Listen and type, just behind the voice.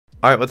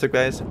Alright, what's up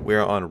guys?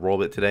 We're on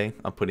Rollbit today.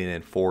 I'm putting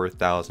in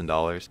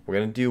 $4,000. We're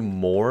gonna do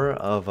more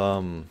of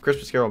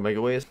Christmas Carol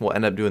Megaways. We'll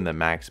end up doing the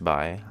max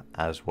buy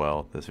as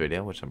well this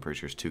video, which I'm pretty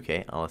sure is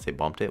 2K, unless they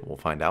bumped it. We'll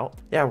find out.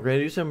 Yeah, we're gonna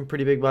do some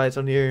pretty big buys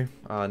on here.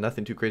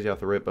 Nothing too crazy off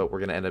the rip, but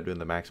we're gonna end up doing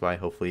the max buy.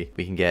 Hopefully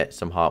we can get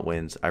some hot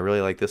wins. I really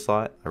like this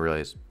slot. I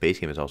realize base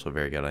game is also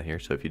very good on here,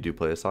 so if you do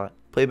play this slot,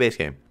 play base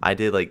game. I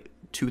did like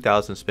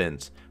 2,000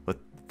 spins with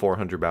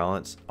 400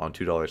 balance on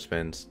 $2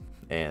 spins.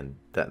 And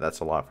that's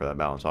a lot for that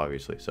balance,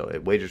 obviously. So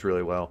it wagers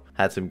really well.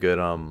 Had some good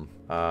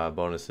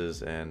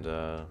bonuses, and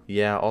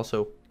yeah,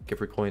 also get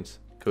free coins.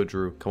 Code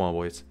Drew, come on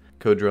boys.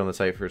 Code Drew on the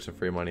site for some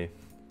free money.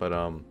 But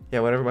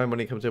yeah, whenever my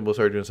money comes in, we'll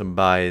start doing some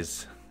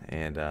buys.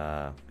 And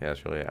yeah,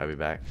 that's really it. I'll be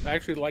back. I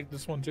actually like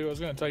this one too. I was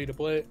gonna tell you to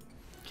play it.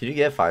 Can you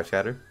get 5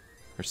 scatter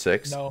or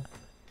 6? No.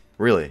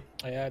 Really?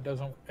 Yeah, it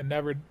doesn't. It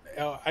never.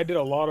 I did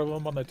a lot of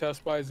them on the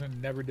test buys and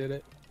never did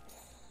it.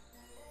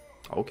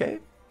 Okay.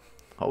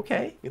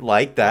 Okay, you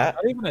like that.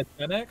 Not even a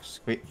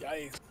 10x? Wait.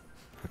 Yikes.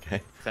 Okay.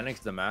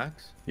 10x the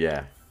max?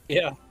 Yeah.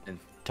 Yeah. And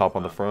Top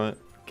on the front,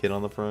 kid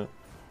on the front.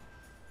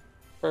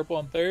 Purple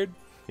on third.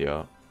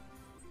 Yeah.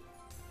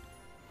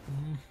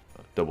 Mm,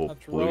 Double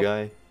that's blue rough.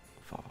 guy.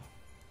 Fuck.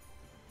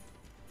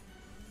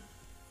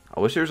 I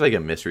wish there was like a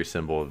mystery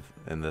symbol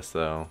in this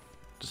though.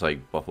 Just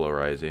like Buffalo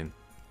Rising.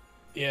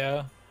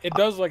 Yeah. It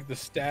does like the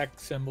stack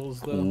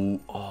symbols though. Ooh,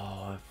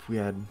 oh, if we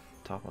had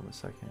top on the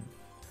second.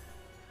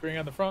 Bring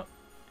on the front.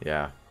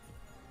 Yeah.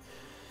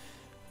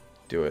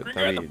 Do it. Bring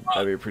That'd it be, on the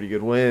that'd be a pretty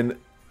good win.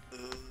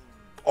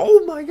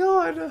 Oh my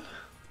god.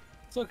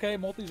 It's okay.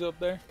 Multi's up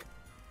there.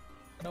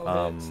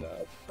 No hits.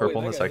 Purple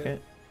on wait, the that guy hit.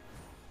 second.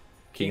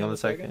 King on the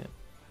second.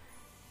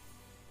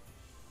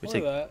 We Look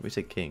at that.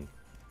 say king.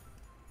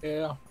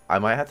 Yeah. I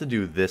might have to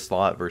do this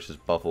slot versus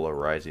Buffalo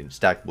Rising.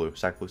 Stack blue,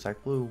 stack blue,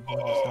 stack blue.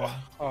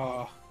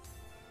 Rolling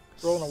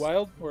a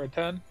wild. We're a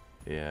 10.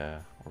 Yeah,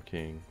 or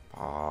king.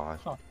 Ah.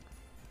 Huh.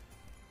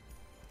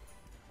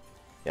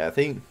 Yeah, I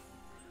think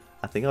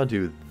I'll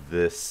do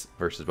this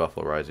versus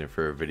Buffalo Rising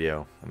for a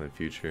video in the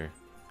future.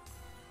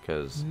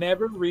 Cause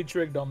Never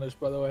re-trigged on this,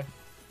 by the way.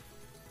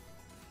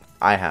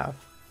 I have.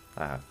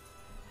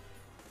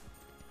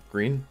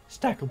 Green,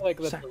 stack 'em. Like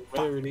that's Stack.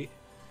 a rarity.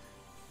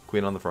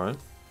 Queen on the front.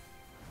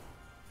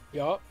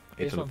 Yup.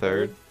 Ace on the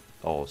third.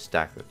 Oh,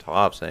 stack the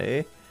tops,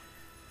 eh?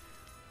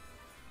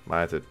 Might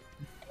have to.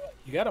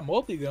 You got a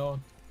multi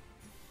going.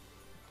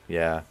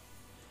 Yeah.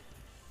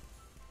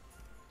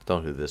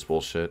 Don't do this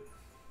bullshit.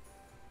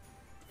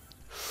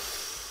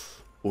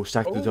 Oh,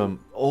 stack the dumb.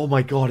 Oh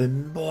my god,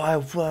 and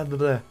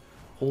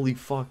holy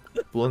fuck.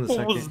 Blue in the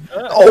What was second.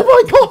 that? Oh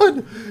my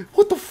god!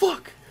 What the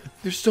fuck?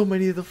 There's so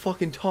many at the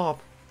fucking top.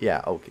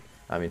 Yeah, okay.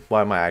 I mean,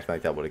 why am I acting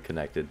like that would have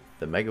connected?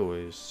 The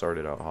Megaways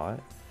started out hot.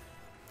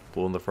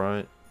 Blue in the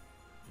front.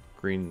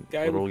 Green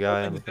little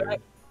guy on the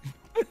third.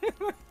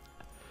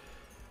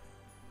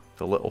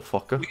 The little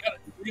fucker.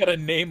 We gotta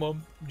name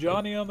him.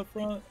 Johnny on the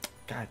front.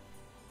 God.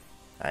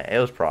 It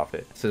was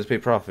profit. Since we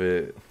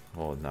profit,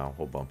 well, no,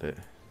 we'll bump it.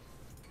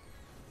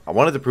 I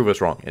wanted to prove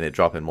us wrong, and it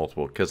dropped in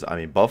multiple. Because, I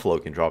mean, Buffalo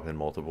can drop in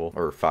multiple.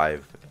 Or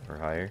 5 or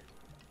higher.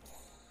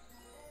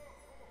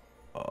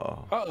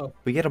 Uh-oh.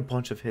 We get a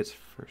bunch of hits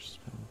first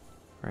spin,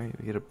 right?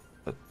 We get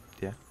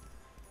yeah.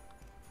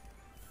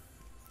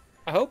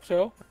 I hope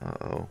so.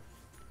 Uh-oh.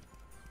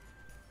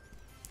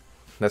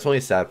 That's only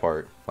a sad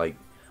part. Like,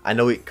 I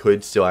know it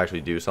could still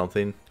actually do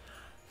something.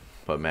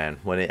 But, man,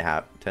 when it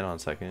 10 on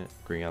second,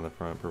 green on the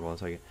front, purple on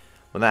second.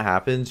 When that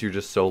happens, you're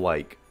just so,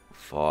 like,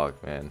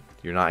 fuck, man.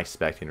 You're not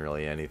expecting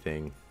really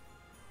anything.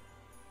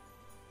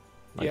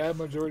 Like, Yeah,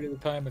 majority of the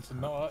time it's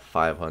not.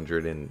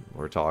 500 and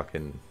we're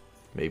talking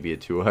maybe a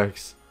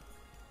 2x.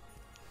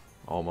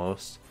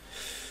 Almost.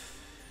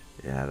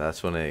 Yeah,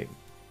 that's when it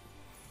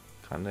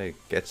kind of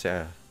gets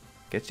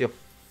you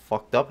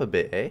fucked up a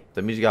bit, eh?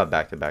 That means you got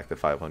back to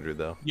 500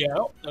 though. Yeah,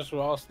 that's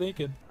what I was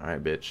thinking. All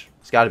right, bitch.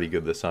 It's got to be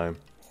good this time.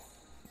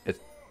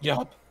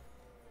 Yup.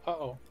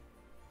 Uh-oh.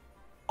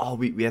 Oh,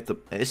 we have to.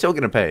 It's still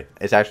gonna pay.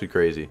 It's actually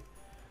crazy.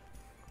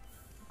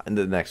 And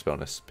the next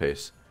bonus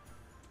pays.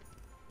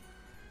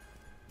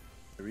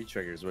 The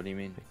re-triggers, what do you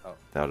mean? Oh.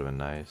 That would have been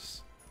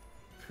nice.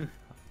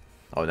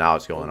 Oh, now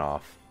it's going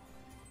off.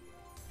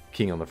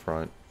 King on the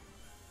front.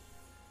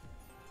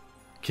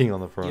 King on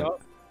the front. Yup.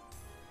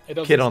 It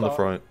doesn't Kid on the stop.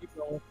 front. Keep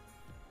going.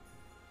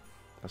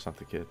 That's not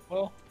the kid.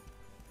 Well,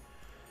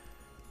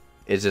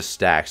 It just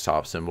stacks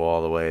top symbol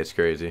all the way. It's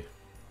crazy.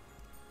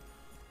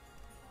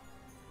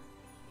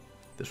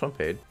 This one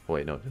paid. Oh,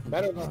 wait, no. It didn't.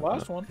 better than the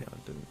last No, one. yeah,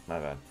 it didn't. My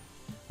bad.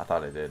 I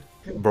thought it did.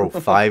 Bro,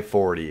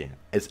 540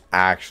 is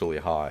actually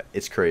hot.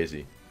 It's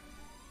crazy.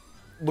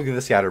 Look at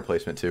the scatter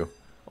placement, too.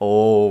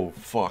 Oh,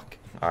 fuck.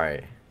 All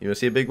right. You want to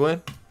see a big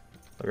win?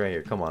 Look right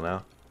here. Come on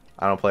now.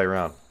 I don't play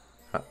around.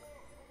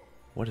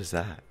 What is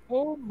that?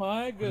 Oh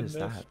my What goodness. is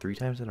that? 3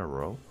 times in a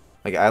row?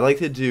 Like, I like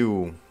to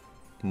do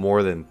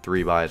more than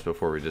 3 buys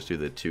before we just do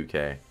the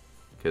 2K.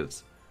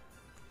 Because,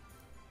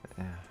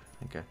 yeah,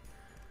 okay.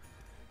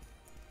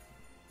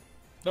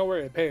 Don't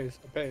worry, it pays.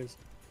 It pays.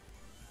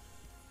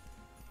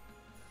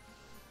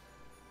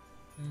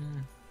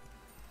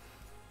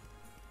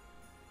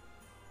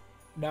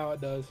 Now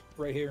it does.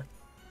 Right here.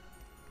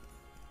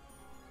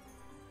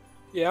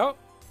 Yeah.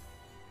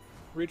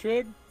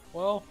 Retrig?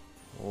 Well.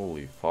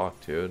 Holy fuck,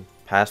 dude.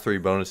 Past 3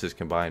 bonuses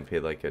combined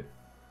paid like a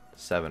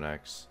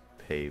 7x.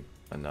 Pay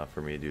enough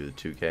for me to do the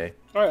 2K.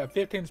 Alright,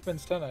 15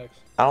 spins 10x.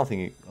 I don't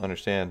think you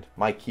understand.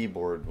 My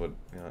keyboard would...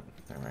 never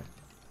mind.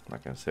 I'm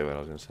not going to say what I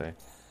was going to say.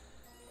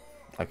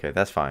 Okay,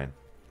 that's fine.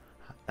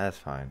 That's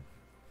fine.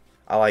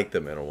 I like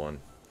the middle one.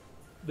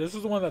 This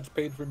is the one that's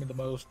paid for me the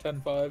most.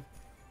 10-5.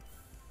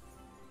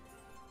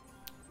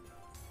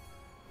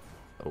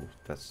 Oh,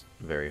 that's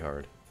very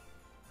hard.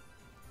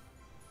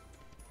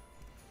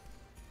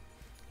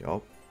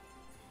 Yup.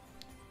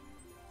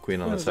 Queen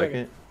on the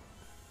second.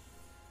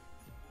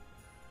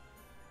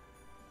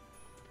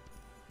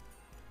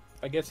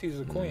 I guess he's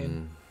a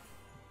queen.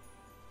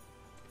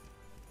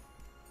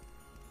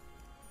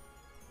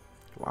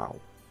 Wow.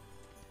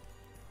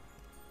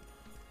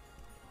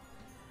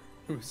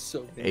 It was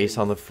so big. Ace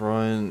on the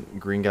front,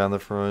 green guy on the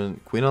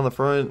front, queen on the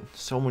front.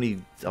 So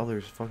many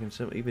others fucking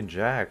simple. Even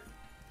jack.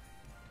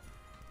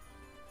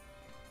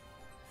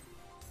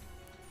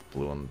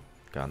 Blue on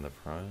guy on the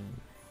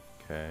front.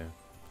 Okay.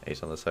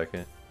 Ace on the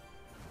second.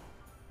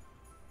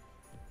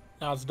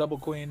 Now it's double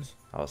queens.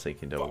 I was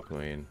thinking double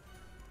queen.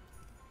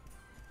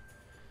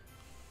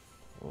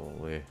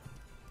 Holy.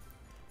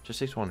 Just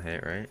takes 1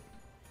 hit, right?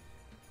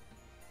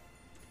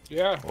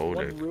 Yeah. Oh,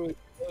 one dude. really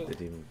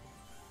Didn't even.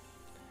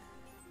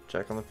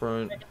 Jack on the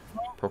front.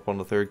 Purple on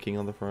the third, king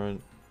on the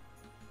front.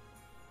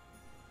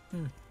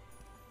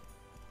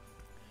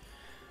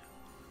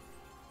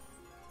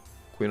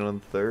 Queen on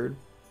the third,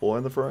 boy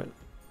on the front.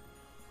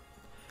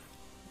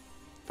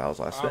 That was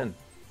last spin.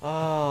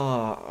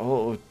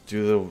 Oh,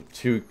 do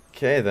the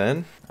 2K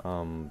then.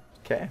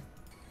 Okay.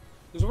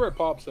 This is where it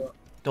pops up.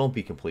 Don't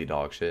be complete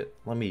dog shit.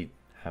 Let me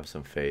have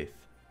some faith,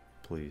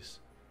 please.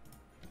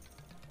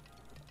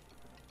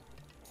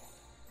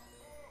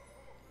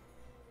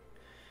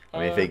 I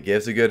mean, if it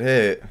gives a good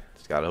hit,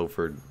 just gotta hope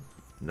for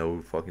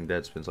no fucking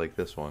dead spins like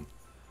this one.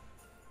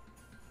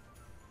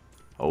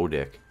 Oh,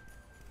 dick.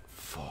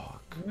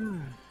 Fuck.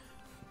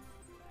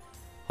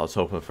 I was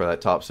hoping for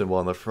that top symbol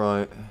on the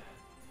front.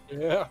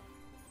 Yeah.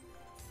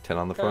 10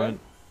 on the front.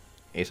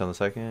 Ace on the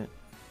second.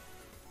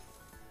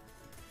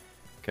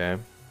 Okay.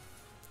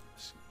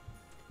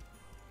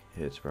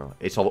 Hits, bro.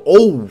 Ace on the...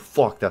 Oh,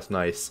 fuck, that's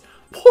nice.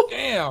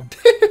 Damn.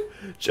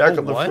 Jack Oh,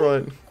 on the what?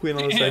 front. Queen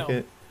on the Damn.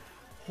 second.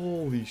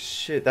 Holy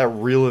shit, that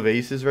reel of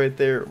aces right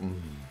there.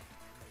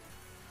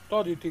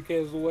 Told you 2K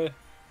is the way.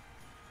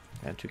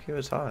 And 2K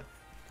was hot.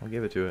 I'll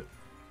give it to it.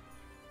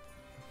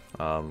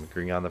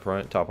 Green guy on the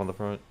front, top on the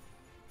front.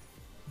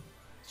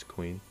 It's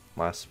queen.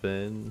 Last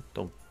spin.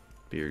 Don't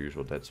be your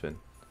usual dead spin.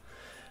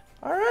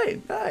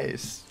 Alright,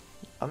 nice.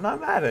 I'm not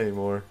mad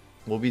anymore.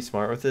 We'll be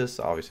smart with this.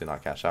 Obviously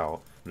not cash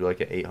out. We'll do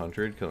like an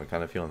 800 because I'm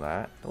kind of feeling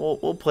that.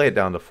 We'll play it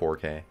down to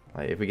 4K.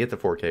 Like if we get to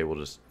 4K,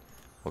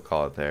 we'll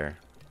call it there.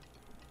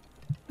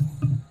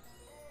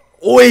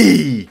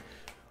 Oi!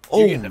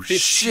 Oh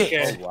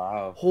shit! Oh,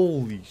 wow.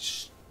 Holy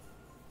sh...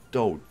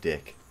 Oh,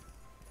 dick.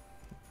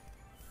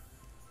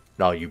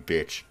 No, you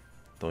bitch.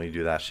 Don't you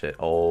do that shit.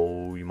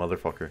 Oh, you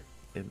motherfucker.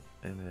 It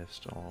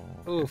missed.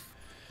 Oh. Oof.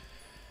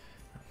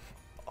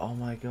 Oh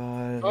my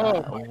god.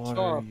 Oh my what God.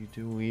 are you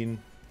doing?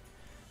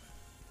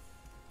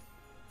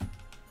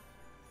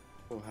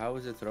 Oh, how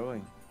is it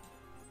throwing?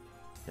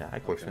 Yeah, I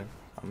question.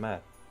 I'm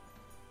mad.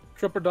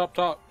 Tripper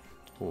top.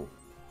 Oh.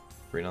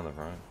 Green on the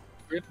front.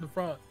 Right in the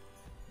front.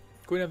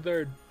 Queen in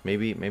third.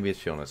 Maybe it's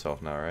feeling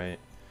itself now, right?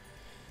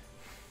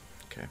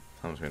 Okay.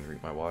 I'm just gonna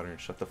drink my water and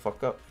shut the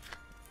fuck up.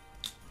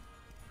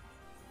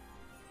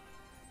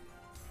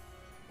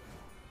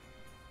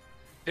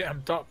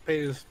 Damn, top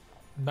pays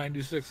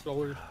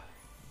 $96.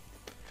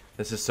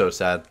 This is so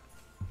sad.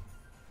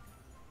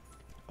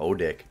 Oh,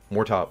 dick.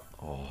 More top.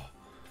 Oh.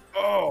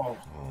 Oh.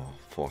 Oh,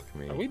 fuck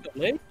me. Are we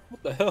delayed?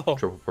 What the hell?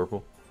 Triple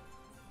purple.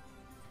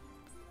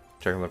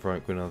 Check on the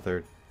front, queen on the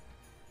third.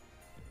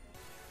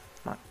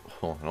 Not,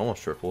 oh, it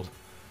almost tripled.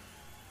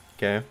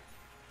 Okay.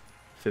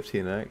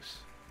 15x.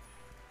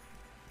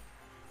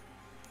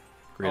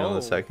 Green on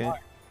the second.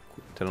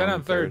 10 on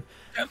the third.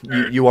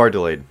 You are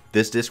delayed.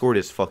 This Discord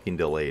is fucking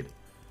delayed.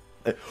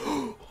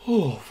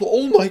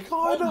 Oh my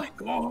god. Oh my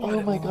god.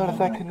 Oh my god, if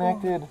that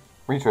connected.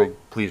 Retrig.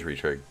 Please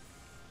retrig.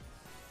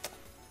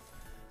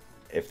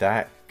 If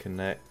that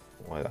connect,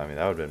 well, I mean,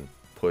 that would have been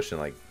pushing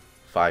like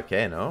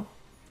 5K, no?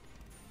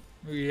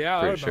 Yeah, Pretty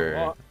that would've been a sure.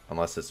 lot.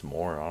 Unless it's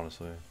more,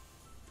 honestly.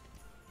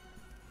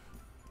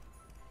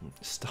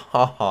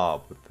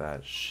 Stop with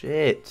that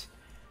shit.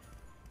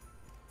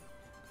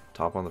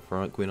 Top on the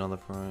front, queen on the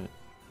front.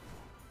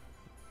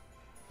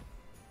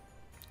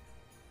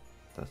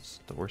 That's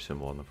the worst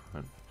symbol on the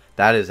front.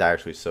 That is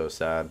actually so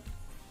sad.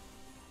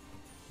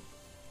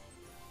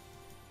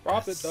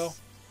 Profit though.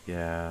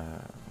 Yeah.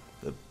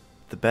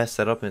 The best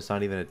setup, and it's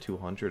not even a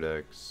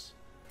 200x.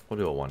 We'll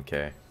do a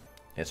 1K.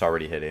 It's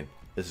already hitting.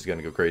 This is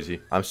gonna go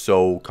crazy. I'm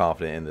so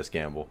confident in this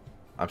gamble.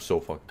 I'm so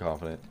fucking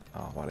confident.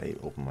 Oh, why'd I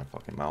open my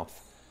fucking mouth?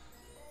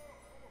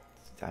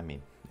 I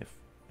mean,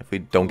 if If we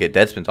don't get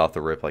dead spins off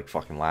the rip like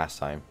fucking last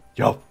time.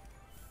 Yup.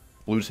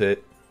 Blues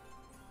hit.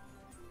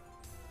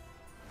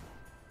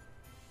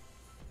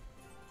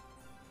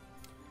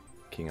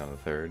 King on the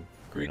third.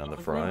 Green on the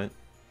front.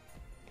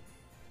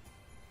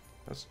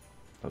 That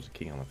was a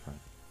king on the front.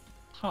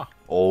 Huh.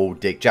 Oh,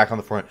 dick. Jack on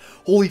the front.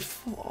 Holy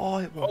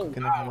oh, Wow.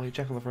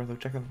 Jack on the front, though.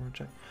 Jack on the front,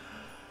 Jack.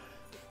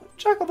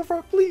 Jack on the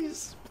front,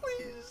 please.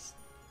 Please.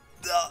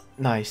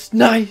 Nice.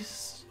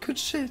 Nice. Good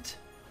shit.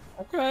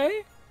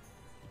 Okay.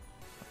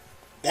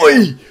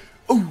 Oi!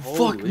 Oh,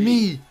 fuck Holy.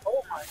 me.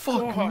 Oh my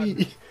Fuck God.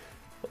 me.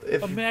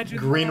 If Imagine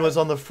green that. was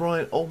on the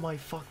front, oh my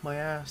fuck my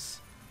ass.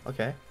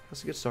 Okay,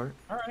 that's a good start.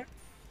 All right.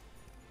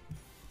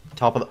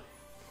 Top on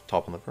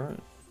the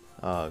front.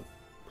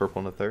 Purple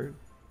on the third.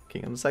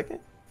 King on the second.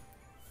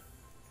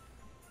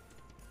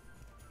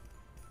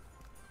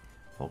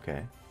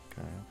 Okay.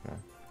 Okay.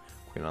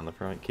 Queen on the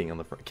front. King on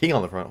the front. King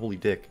on the front. Holy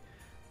dick.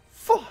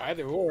 Fuck.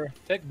 Either or.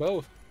 Take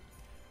both.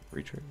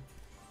 Retreat.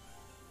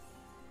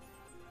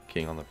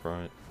 King on the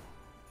front.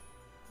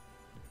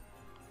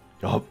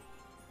 Yup.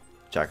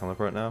 Jack on the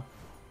front now.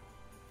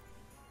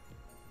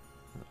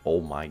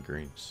 Oh my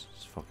greens.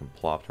 Just fucking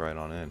plopped right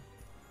on in.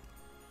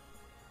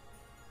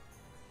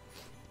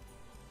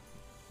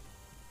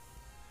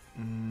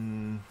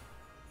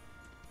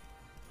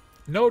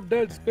 No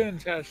dead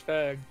spins.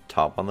 Hashtag.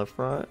 Top on the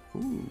front.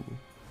 Ooh.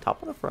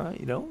 Top on the front.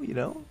 You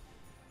know.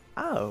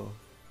 Oh.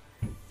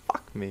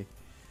 Fuck me.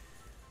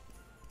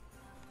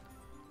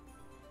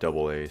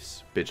 Double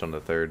ace. Bitch on the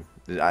third.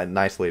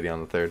 Nice lady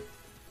on the third.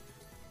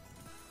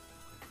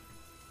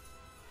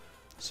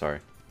 Sorry.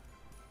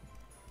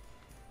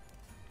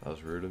 That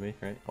was rude of me,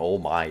 right? Oh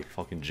my,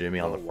 fucking Jimmy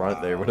on the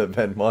front there would have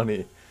been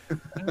money.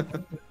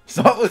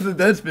 Stop with the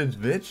dead spins,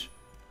 bitch.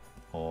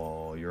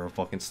 Oh, you're a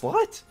fucking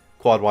slut.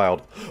 Quad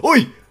wild.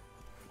 Oi!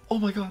 Oh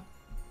my god.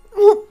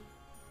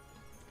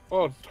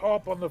 Oh,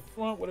 top on the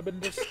front would have been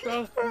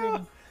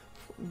disgusting.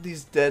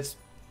 These deads.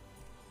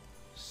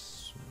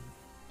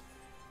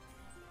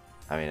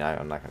 I mean,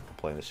 I'm not gonna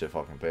complain. This shit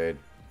fucking paid.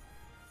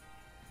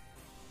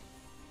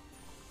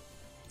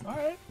 All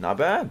right. Not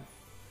bad.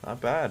 Not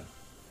bad.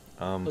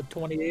 The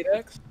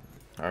 28x.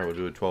 Alright, we'll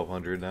do a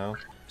 1200 now.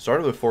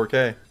 Started with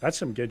 4K. That's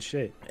some good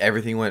shit.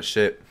 Everything went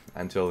shit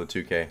until the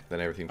 2K.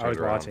 Then everything I turned was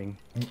around. watching.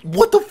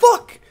 What the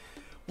fuck?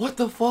 What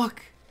the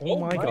fuck? Oh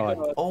my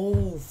god.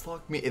 Oh,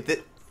 fuck me. If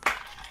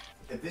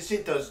this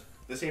shit does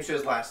the same shit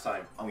as last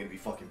time, I'm gonna be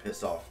fucking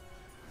pissed off.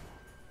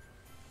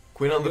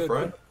 Queen on the Good,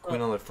 front. good.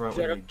 Queen on the front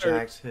Jack when on you the third.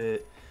 jacks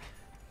hit.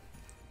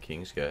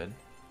 King's good.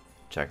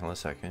 Jack on the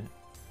second.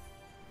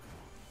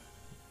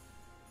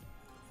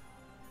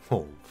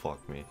 Oh,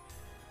 fuck me.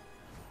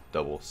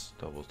 Doubles.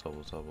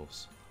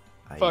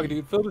 Fuck,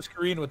 dude. Fill the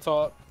screen with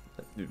top.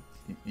 Dude,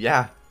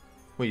 yeah.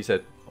 What you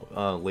said?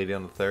 Lady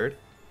on the third.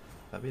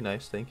 That'd be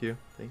nice. Thank you.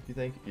 Thank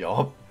you.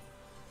 Yup.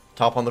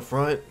 Top on the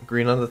front.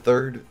 Green on the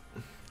third.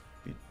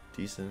 Be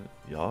decent.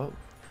 Yup.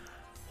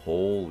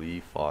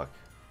 Holy fuck.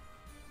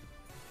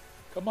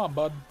 Come on,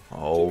 bud.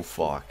 Oh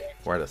fuck.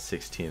 We're at a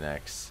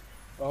 16x.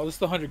 Oh, this is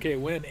the 100K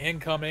win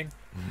incoming.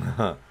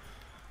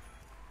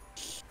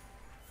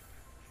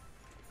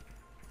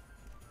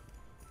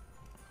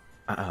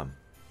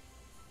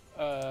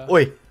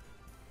 Oi.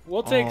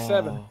 We'll take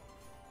 7.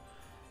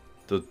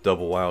 The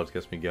double wilds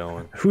gets me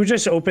going. Who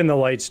just opened the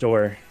lights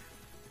door?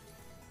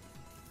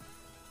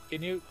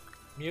 Can you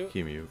mute? Can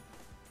you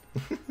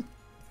mute?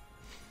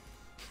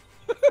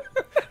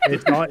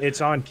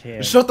 It's on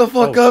cam. Shut the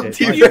fuck Oh, up,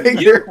 shit.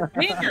 T-Banger.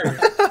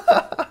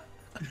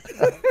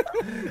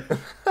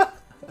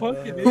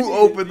 Fucking Who idiot,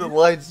 opened the dude.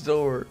 lights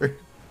door? I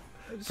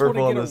just wanna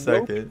Purple on get the a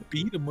rope second. and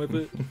beat him with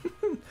it.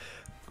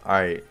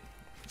 Alright.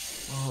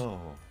 Oh.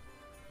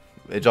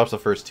 It drops the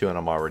first two and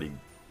I'm already...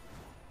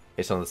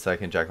 Ace on the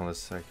second, Jack on the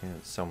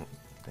second. Damn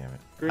it.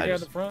 Green I down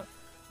just- the front.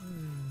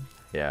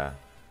 Yeah.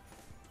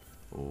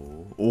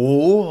 Ooh.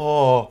 Ooh.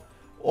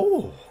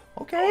 Oh.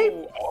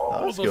 Okay. Oh,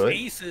 That was those good.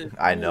 aces.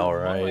 I know, Oh,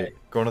 right? my.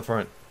 Go in the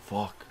front.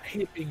 Fuck. I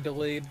hate being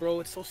delayed, bro.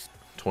 It's so.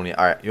 20.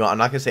 Alright, you know, I'm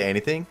not gonna say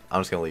anything.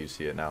 I'm just gonna let you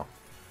see it now.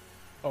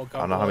 Oh, God.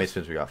 I don't know how many bless.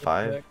 spins we got.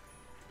 5?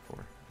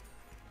 4.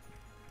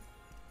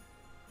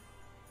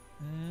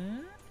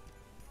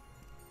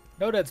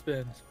 No dead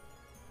spins.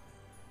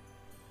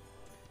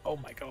 Oh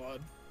my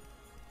god.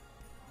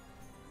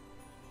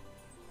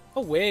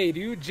 Oh way,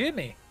 dude.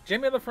 Jimmy.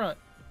 Jimmy on the front.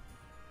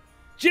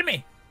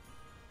 Jimmy.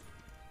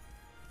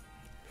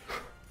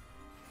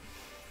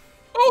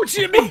 Oh,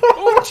 Jimmy.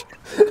 Oh,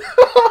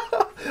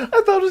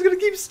 I thought I was gonna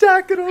keep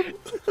stacking them.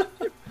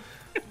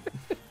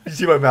 You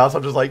see my mouse?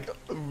 I'm just like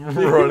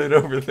running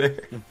over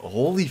there.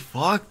 Holy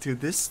fuck, dude!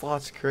 This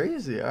slot's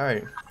crazy. All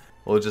right,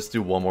 we'll just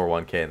do one more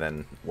 1K, and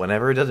then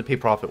whenever it doesn't pay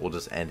profit, we'll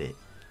just end it.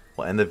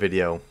 We'll end the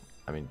video.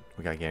 I mean,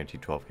 we got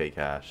guaranteed 12K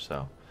cash,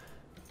 so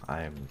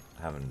I am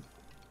having.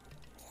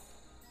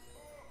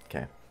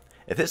 Okay,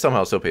 if it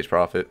somehow still pays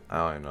profit, I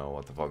don't even know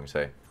what the fuck to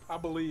say. I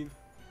believe.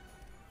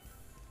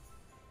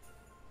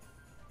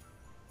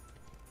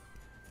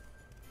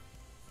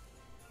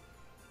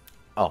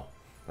 Oh,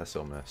 that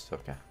still missed.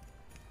 Okay.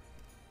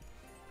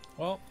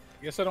 Well,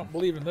 Guess I don't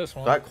believe in this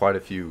one. Got quite a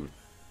few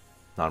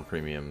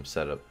non-premium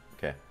setup.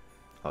 Okay,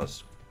 I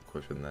was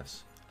quicker than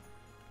this.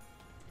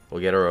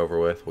 We'll get her over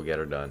with. We'll get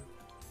her done.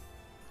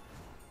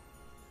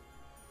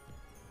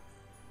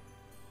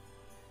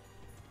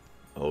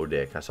 Oh,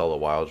 dick. I saw the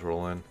wilds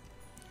roll in.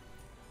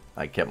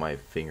 I kept my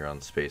finger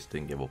on space.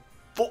 Didn't give a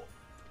fuck.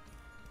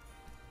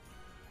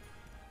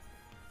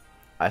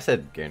 I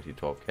said guaranteed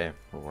 12k.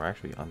 Well, we're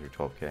actually under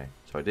 12k.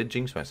 So I did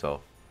jinx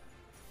myself.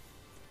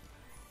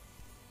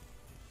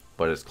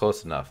 But it's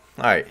close enough.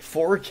 Alright,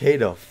 4k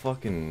to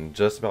fucking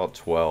just about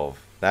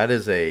 12. That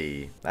is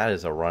a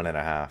run and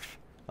a half.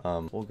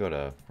 We'll go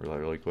to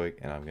really quick,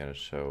 and I'm gonna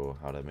show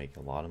how to make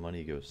a lot of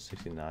money. Go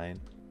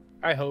 69.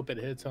 I hope it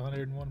hits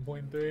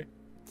 101.3.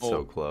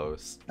 So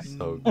close.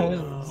 So Oh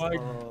close. my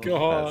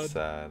god. That's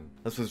sad.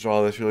 Let's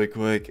withdraw this really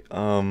quick. You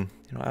know,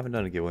 I haven't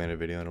done a giveaway in a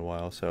video in a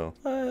while, so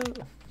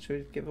should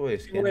we give away a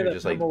skin or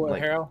just like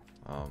whatever.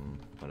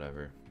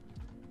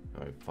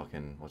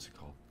 Fucking what's it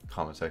called?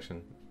 Comment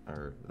section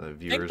or the I think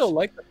viewers. they'll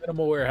like the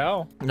minimal wear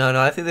Hal. No,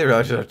 I think they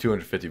really should have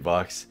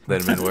 $250.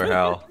 Then Minware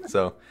Hal.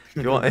 So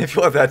if you want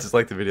that, just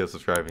like the video,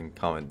 subscribe, and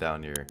comment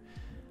down your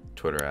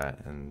Twitter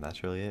at, and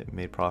that's really it.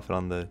 Made profit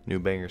on the new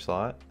banger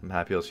slot. I'm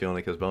happy I was feeling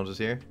it because Bones is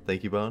here.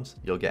 Thank you, Bones.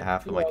 You'll get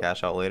half of my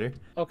cash out later.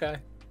 Okay.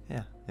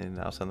 Yeah, and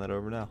I'll send that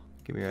over now.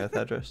 Give me your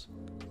address.